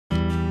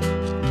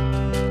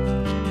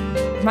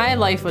My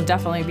life would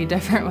definitely be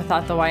different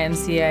without the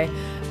YMCA.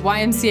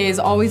 YMCA has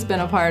always been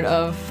a part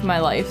of my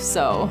life,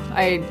 so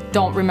I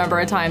don't remember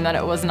a time that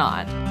it was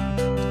not.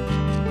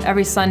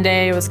 Every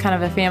Sunday was kind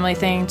of a family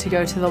thing to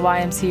go to the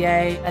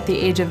YMCA. At the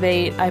age of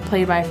 8, I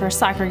played my first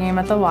soccer game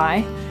at the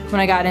Y.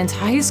 When I got into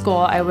high school,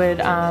 I would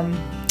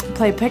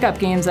play pickup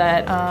games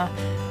at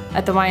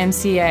the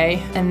YMCA,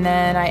 and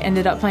then I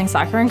ended up playing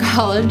soccer in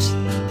college.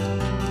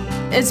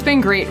 It's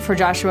been great for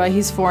Joshua.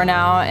 He's 4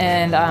 now,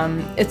 and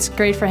it's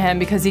great for him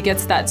because he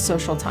gets that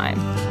social time.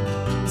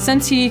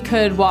 Since he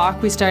could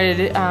walk, he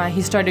started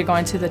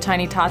going to the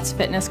Tiny Tots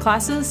fitness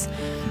classes.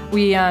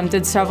 We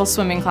did several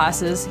swimming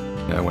classes.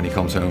 When he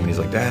comes home and he's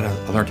like, "Dad,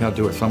 I learned how to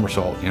do a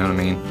somersault," you know what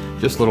I mean?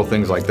 Just little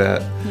things like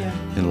that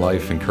in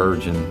life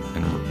encourage and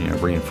you know,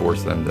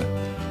 reinforce them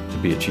to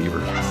be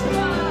achievers.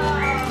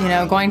 You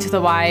know, going to the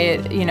Y,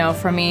 you know,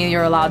 for me,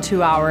 you're allowed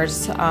 2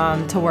 hours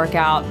to work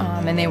out,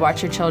 and they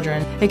watch your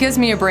children. It gives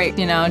me a break,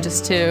 you know,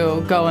 just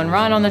to go and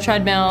run on the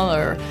treadmill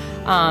or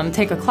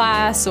take a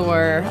class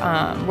or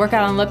work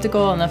out on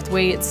elliptical and lift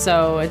weights.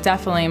 So it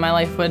definitely, my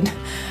life would,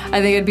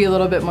 I think it'd be a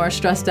little bit more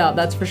stressed out,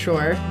 that's for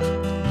sure.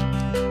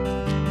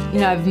 You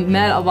know, I've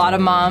met a lot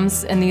of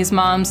moms, and these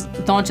moms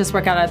don't just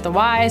work out at the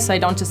Y, so I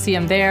don't just see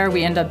them there.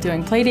 We end up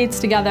doing play dates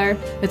together.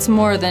 It's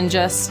more than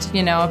just,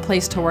 you know, a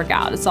place to work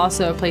out. It's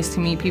also a place to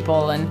meet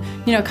people and,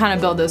 you know, kind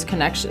of build those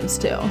connections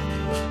too.